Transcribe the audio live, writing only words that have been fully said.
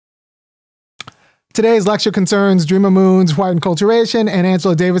Today's lecture concerns Dreamer Moon's White Enculturation and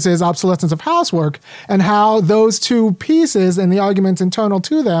Angela Davis's Obsolescence of Housework, and how those two pieces and the arguments internal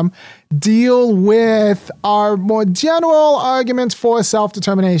to them deal with our more general arguments for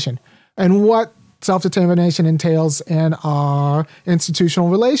self-determination and what self-determination entails in our institutional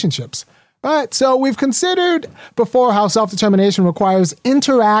relationships. Right, so we've considered before how self-determination requires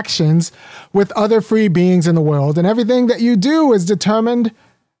interactions with other free beings in the world, and everything that you do is determined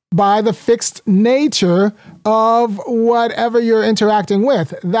by the fixed nature of whatever you're interacting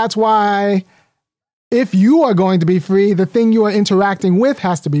with. That's why if you are going to be free, the thing you are interacting with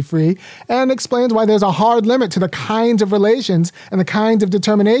has to be free, and explains why there's a hard limit to the kinds of relations and the kinds of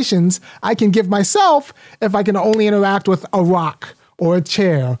determinations I can give myself if I can only interact with a rock or a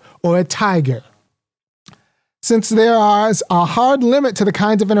chair or a tiger. Since there is a hard limit to the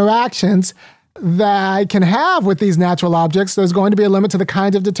kinds of interactions that I can have with these natural objects, there's going to be a limit to the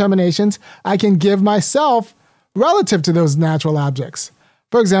kinds of determinations I can give myself relative to those natural objects.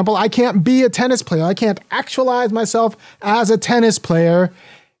 For example, I can't be a tennis player. I can't actualize myself as a tennis player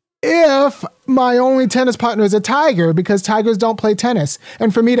if my only tennis partner is a tiger, because tigers don't play tennis.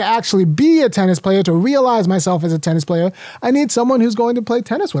 And for me to actually be a tennis player, to realize myself as a tennis player, I need someone who's going to play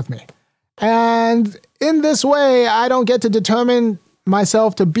tennis with me. And in this way, I don't get to determine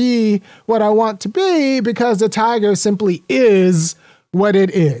myself to be what I want to be, because the tiger simply is what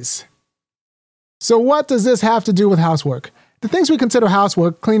it is. So what does this have to do with housework? The things we consider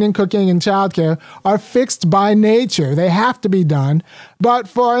housework, cleaning, cooking, and childcare, are fixed by nature. They have to be done. But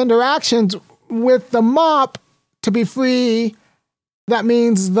for our interactions with the mop to be free, that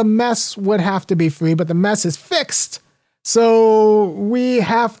means the mess would have to be free, but the mess is fixed. So we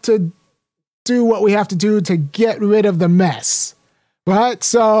have to do what we have to do to get rid of the mess. Right?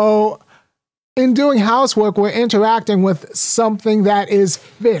 So in doing housework, we're interacting with something that is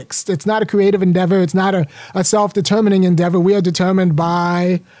fixed. It's not a creative endeavor. It's not a self-determining endeavor. We are determined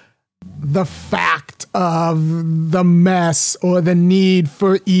by the fact of the mess or the need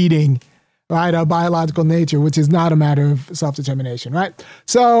for eating, right? Our biological nature, which is not a matter of self-determination, right?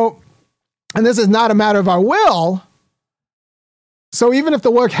 So, and this is not a matter of our will. So even if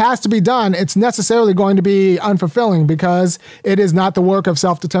the work has to be done, it's necessarily going to be unfulfilling because it is not the work of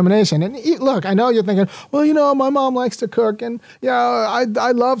self-determination. And look, I know you're thinking, well, you know, my mom likes to cook, and yeah,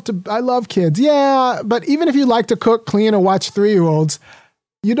 I love kids. Yeah, but even if you like to cook, clean, or watch 3-year-olds,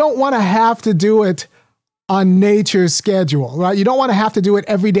 you don't want to have to do it on nature's schedule, right? You don't want to have to do it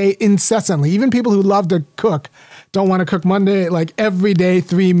every day incessantly. Even people who love to cook don't want to cook Monday, like every day,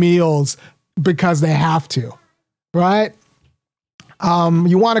 3 meals because they have to, right?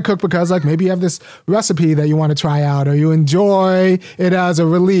 You want to cook because, like, maybe you have this recipe that you want to try out, or you enjoy it as a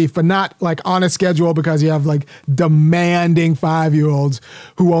relief, but not like on a schedule because you have like demanding 5-year-olds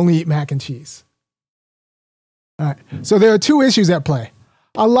who only eat mac and cheese. All right. So there are 2 issues at play.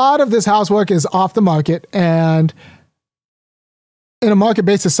 A lot of this housework is off the market, and in a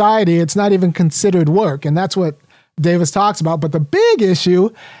market-based society, it's not even considered work. And that's what Davis talks about. But the big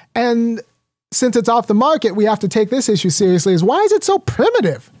issue, and since it's off the market, we have to take this issue seriously, is why is it so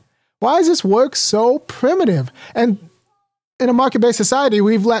primitive? Why is this work so primitive? And in a market-based society,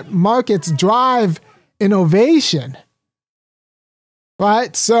 we've let markets drive innovation,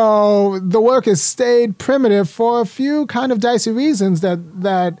 right? So the work has stayed primitive for a few kind of dicey reasons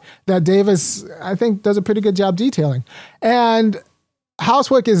that Davis, I think, does a pretty good job detailing. And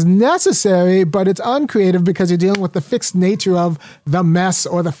housework is necessary, but it's uncreative because you're dealing with the fixed nature of the mess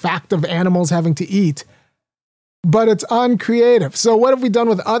or the fact of animals having to eat. But it's uncreative. So what have we done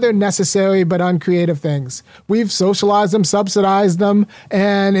with other necessary but uncreative things? We've socialized them, subsidized them,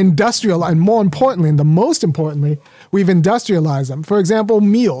 and industrialized, and more importantly, and the most importantly, we've industrialized them. For example,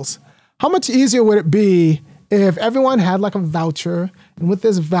 meals. How much easier would it be if everyone had like a voucher, and with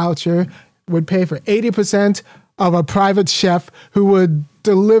this voucher would pay for 80% of a private chef who would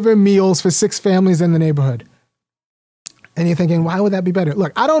deliver meals for 6 families in the neighborhood? And you're thinking, why would that be better?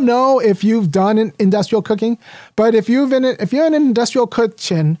 Look, I don't know if you've done industrial cooking, but if you're in an industrial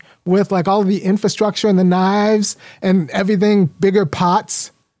kitchen with like all of the infrastructure and the knives and everything, bigger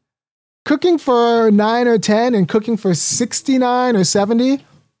pots, cooking for 9 or 10 and cooking for 69 or 70,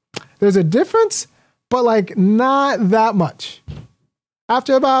 there's a difference, but like not that much.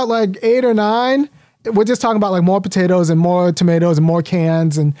 After about like 8 or 9, we're just talking about like more potatoes and more tomatoes and more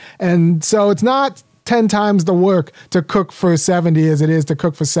cans. And so it's not 10 times the work to cook for 70 as it is to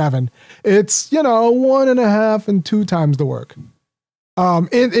cook for 7. It's, 1.5 and 2 times the work.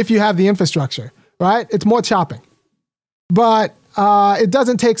 If you have the infrastructure, right? It's more chopping. But it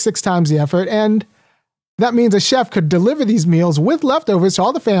doesn't take 6 times the effort. And That means a chef could deliver these meals with leftovers to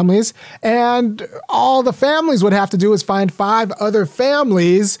all the families, and all the families would have to do is find 5 other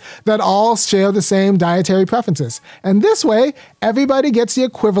families that all share the same dietary preferences. And this way, everybody gets the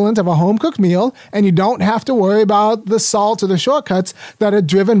equivalent of a home-cooked meal, and you don't have to worry about the salt or the shortcuts that are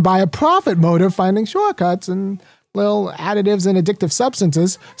driven by a profit motive, finding shortcuts and little additives and addictive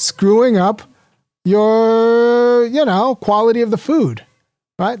substances, screwing up your, quality of the food.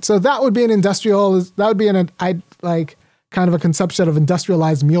 Right, so that would be kind of a conception of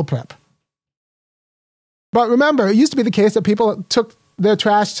industrialized meal prep. But remember, it used to be the case that people took their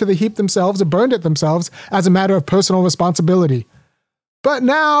trash to the heap themselves or burned it themselves as a matter of personal responsibility. But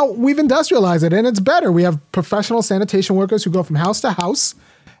now we've industrialized it, and it's better. We have professional sanitation workers who go from house to house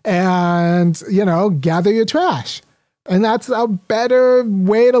and, gather your trash. And that's a better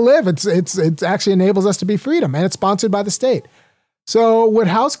way to live. It actually enables us to be freedom, and it's sponsored by the state. So would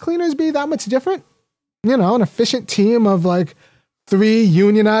house cleaners be that much different? An efficient team of 3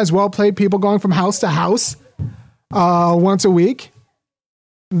 unionized, well-paid people going from house to house once a week.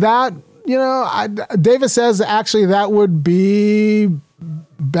 That, Davis says actually that would be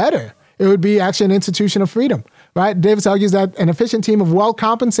better. It would be actually an institution of freedom, right? Davis argues that an efficient team of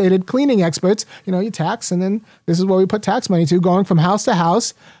well-compensated cleaning experts, you tax, and then this is where we put tax money to, going from house to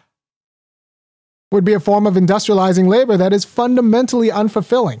house, would be a form of industrializing labor that is fundamentally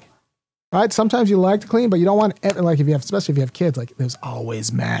unfulfilling, right? Sometimes you like to clean, but you don't want, especially if you have kids, there's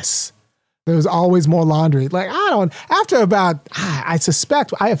always mess. There's always more laundry. I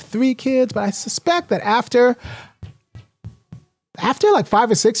suspect, I have 3 kids, but I suspect that after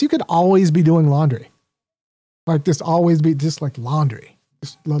 5 or 6, you could always be doing laundry. Laundry.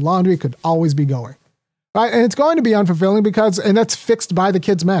 The laundry could always be going, right? And it's going to be unfulfilling and that's fixed by the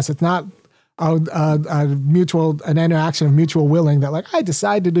kid's mess. It's not an interaction of mutual willing that I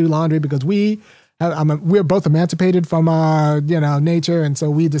decide to do laundry because we're both emancipated from our, nature. And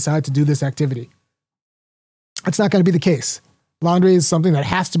so we decide to do this activity. It's not going to be the case. Laundry is something that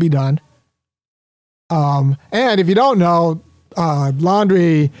has to be done. And if you don't know,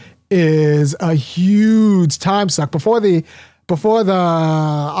 laundry is a huge time suck. Before the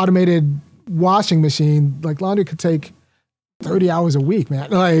automated washing machine, laundry could take 30 hours a week,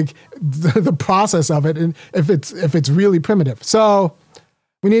 man. The process of it, and if it's really primitive. So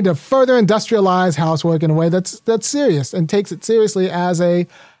we need to further industrialize housework in a way that's serious and takes it seriously as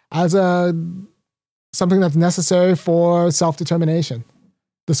something that's necessary for self-determination,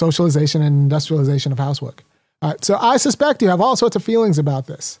 the socialization and industrialization of housework. All right, so I suspect you have all sorts of feelings about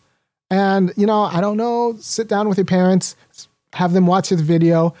this. And, I don't know, sit down with your parents, have them watch this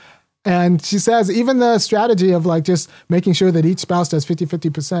video. And she says even the strategy of just making sure that each spouse does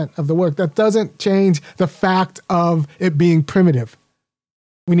 50% of the work, that doesn't change the fact of it being primitive.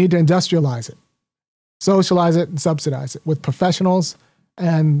 We need to industrialize it, socialize it, and subsidize it with professionals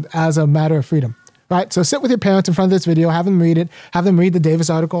and as a matter of freedom. Right? So sit with your parents in front of this video, have them read it, have them read the Davis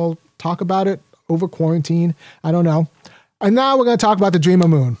article, talk about it over quarantine. I don't know. And now we're going to talk about the Dreamer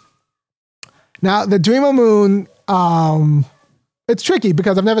Moon. Now, the Dreamer Moon, it's tricky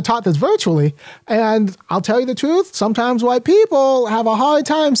because I've never taught this virtually. And I'll tell you the truth, sometimes white people have a hard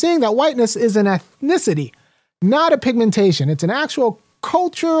time seeing that whiteness is an ethnicity, not a pigmentation. It's an actual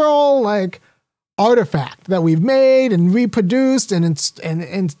cultural, artifact that we've made and reproduced and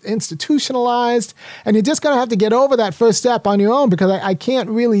institutionalized. And you're just going to have to get over that first step on your own because I can't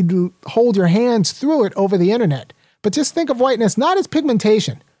really hold your hands through it over the internet. But just think of whiteness not as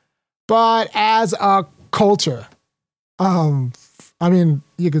pigmentation, but as a culture. You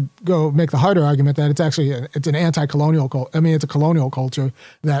could go make the harder argument that it's an anti-colonial culture. It's a colonial culture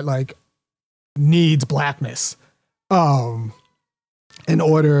that needs blackness in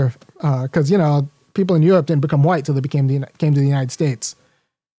order, because people in Europe didn't become white till they came to the United States.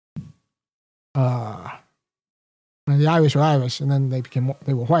 The Irish were Irish, and then they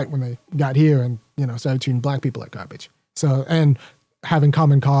were white when they got here and started treating black people like garbage. So, and having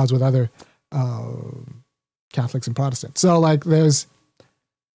common cause with other Catholics and Protestants. So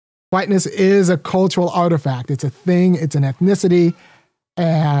whiteness is a cultural artifact. It's a thing. It's an ethnicity.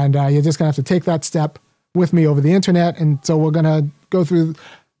 And you're just going to have to take that step with me over the internet. And so we're going to go through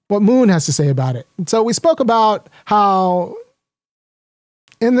what Moon has to say about it. And so we spoke about how,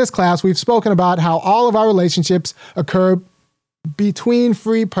 in this class, we've spoken about how all of our relationships occur between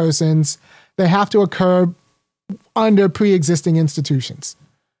free persons. They have to occur under pre-existing institutions,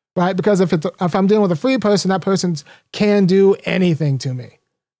 right? Because if I'm dealing with a free person, that person can do anything to me.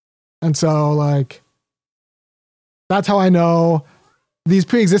 And so, that's how I know these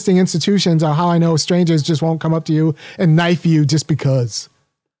pre-existing institutions are how I know strangers just won't come up to you and knife you just because.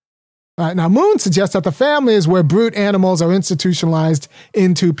 Now, Moon suggests that the family is where brute animals are institutionalized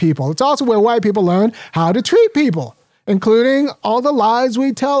into people. It's also where white people learn how to treat people, including all the lies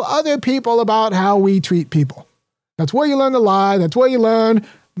we tell other people about how we treat people. That's where you learn to lie. That's where you learn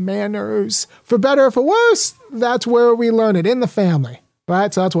manners. For better or for worse, that's where we learn it, in the family,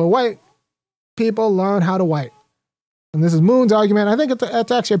 right? So that's where white people learn how to white. And this is Moon's argument. I think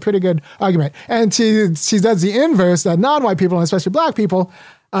it's actually a pretty good argument. And she does the inverse, that non-white people, and especially black people,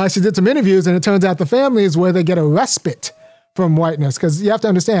 she did some interviews, and it turns out the family is where they get a respite from whiteness. Because you have to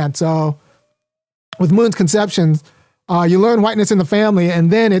understand, so with Moon's conceptions, you learn whiteness in the family,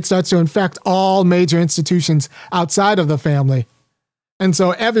 and then it starts to infect all major institutions outside of the family. And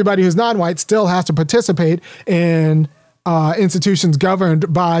so everybody who's non-white still has to participate in institutions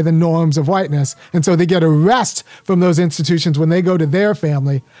governed by the norms of whiteness. And so they get a rest from those institutions when they go to their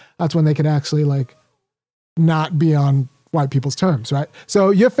family. That's when they can actually not be on white people's terms, right?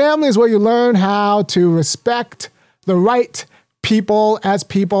 So your family is where you learn how to respect the right people as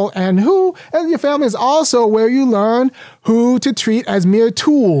people, and your family is also where you learn who to treat as mere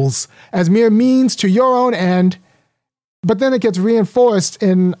tools, as mere means to your own end. But then it gets reinforced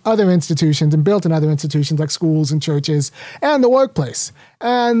in other institutions and built in other institutions like schools and churches and the workplace.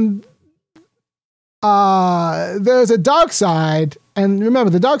 And there's a dark side. And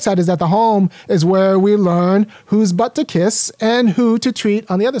remember, the dark side is that the home is where we learn whose butt to kiss and who to treat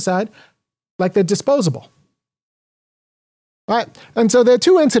on the other side like they're disposable. Right? And so there are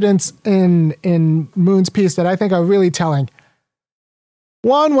two incidents in Moon's piece that I think are really telling.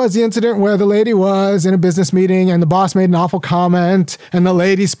 One was the incident where the lady was in a business meeting and the boss made an awful comment and the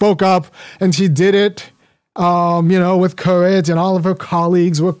lady spoke up and she did it, with courage, and all of her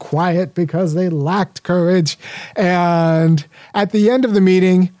colleagues were quiet because they lacked courage. And at the end of the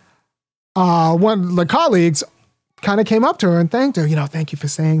meeting, one of the colleagues kind of came up to her and thanked her, thank you for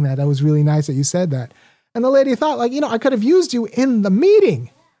saying that. That was really nice that you said that. And the lady thought, I could have used you in the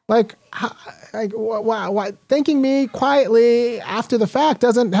meeting. Why thanking me quietly after the fact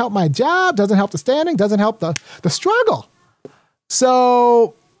doesn't help my job, doesn't help the standing, doesn't help the struggle.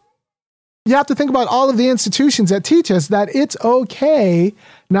 So you have to think about all of the institutions that teach us that it's okay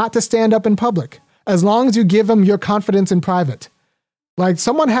not to stand up in public, as long as you give them your confidence in private.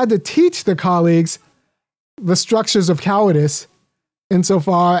 Someone had to teach the colleagues the structures of cowardice,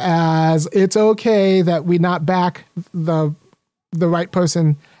 insofar as it's okay that we not back the right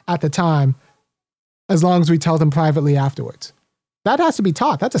person at the time, as long as we tell them privately afterwards. That has to be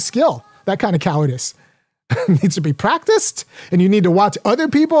taught. That's a skill. That kind of cowardice needs to be practiced, and you need to watch other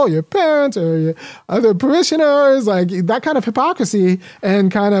people, your parents or your other parishioners, that kind of hypocrisy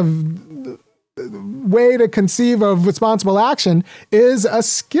and kind of way to conceive of responsible action is a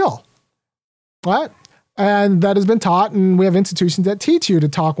skill, right? And that has been taught, and we have institutions that teach you to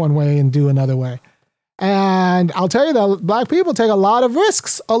talk one way and do another way. And I'll tell you that black people take a lot of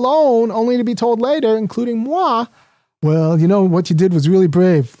risks alone, only to be told later, including moi, well, what you did was really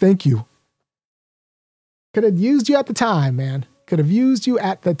brave. Thank you. Could have used you at the time, man. Could have used you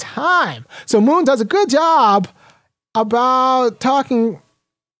at the time. So Moon does a good job about talking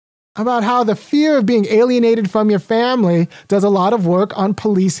about how the fear of being alienated from your family does a lot of work on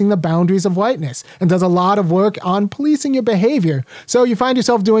policing the boundaries of whiteness and does a lot of work on policing your behavior. So you find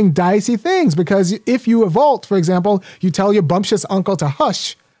yourself doing dicey things because if you revolt, for example, you tell your bumptious uncle to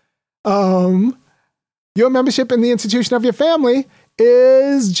hush, your membership in the institution of your family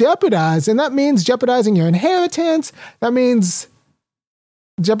is jeopardized. And that means jeopardizing your inheritance. That means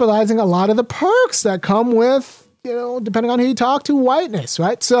jeopardizing a lot of the perks that come with, depending on who you talk to, whiteness,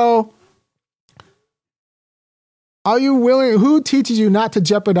 right? So are you willing, who teaches you not to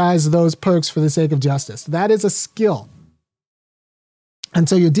jeopardize those perks for the sake of justice? That is a skill. And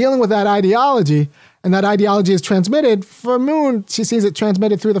so you're dealing with that ideology, and that ideology is transmitted. For Moon, she sees it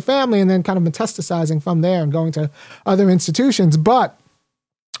transmitted through the family and then kind of metastasizing from there and going to other institutions. But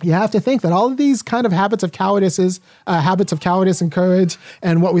you have to think that all of these kind of habits of cowardice and courage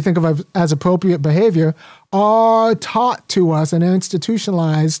and what we think of as appropriate behavior are taught to us and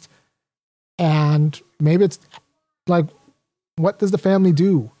institutionalized. And maybe it's what does the family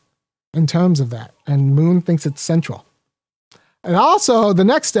do in terms of that? And Moon thinks it's central. And also, the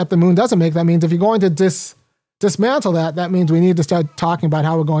next step that Moon doesn't make, that means if you're going to dismantle that means we need to start talking about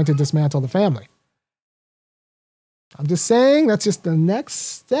how we're going to dismantle the family. I'm just saying that's just the next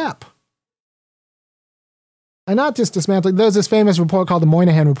step. And not just dismantling. There's this famous report called the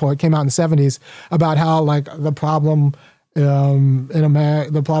Moynihan Report, came out in the 70s, about how the problem in America,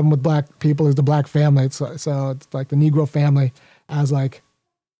 the problem with black people is the black family. So it's like the Negro family as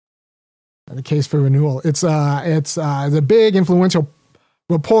the case for renewal. It's a big influential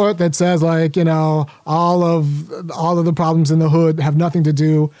report that says like, you know, all of the problems in the hood have nothing to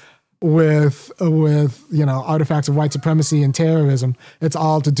do with you know, artifacts of white supremacy and terrorism. It's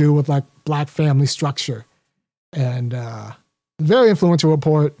all to do with like black family structure. And very influential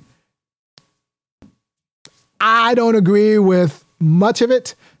report. I don't agree with much of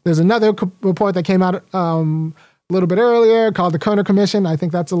it. There's another report that came out a little bit earlier called the Kerner Commission. I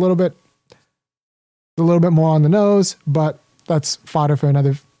think that's a little bit more on the nose, but that's fodder for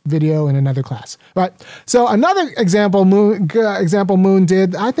another video in another class. Right. So another example Moon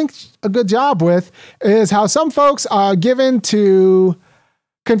did, I think, a good job with is how some folks are given to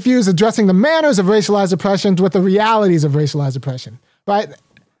confuse addressing the manners of racialized oppressions with the realities of racialized oppression. Right.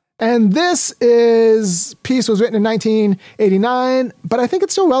 And this piece was written in 1989, but I think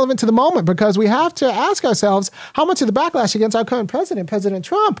it's still relevant to the moment because we have to ask ourselves how much of the backlash against our current president, President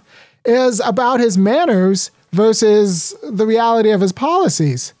Trump, is about his manners versus the reality of his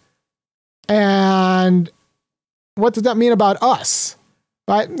policies. And what does that mean about us?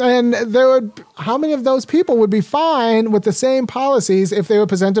 Right? And how many of those people would be fine with the same policies if they were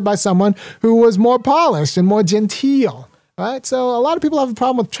presented by someone who was more polished and more genteel? Right? So a lot of people have a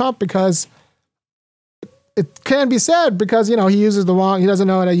problem with Trump because it can be said because, you know, he doesn't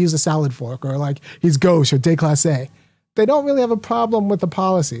know how to use a salad fork, or like he's gauche or déclassé. They don't really have a problem with the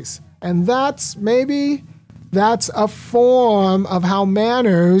policies. And that's a form of how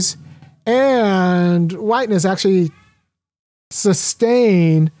manners and whiteness actually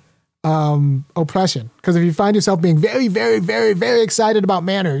sustain oppression. Because if you find yourself being very, very, very, very excited about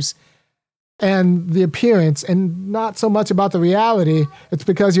manners and the appearance and not so much about the reality, it's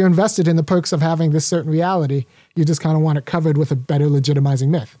because you're invested in the perks of having this certain reality. You just kind of want it covered with a better legitimizing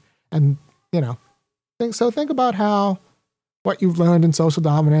myth. And, you know, think about what you've learned in social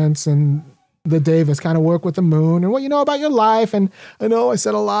dominance and the Davis kind of work with the Moon and what you know about your life. And I know I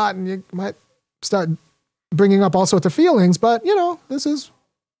said a lot and you might start bringing up all sorts of feelings, but, you know, this is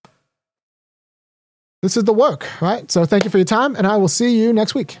the work, right? So thank you for your time, and I will see you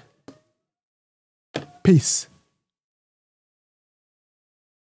next week. Peace.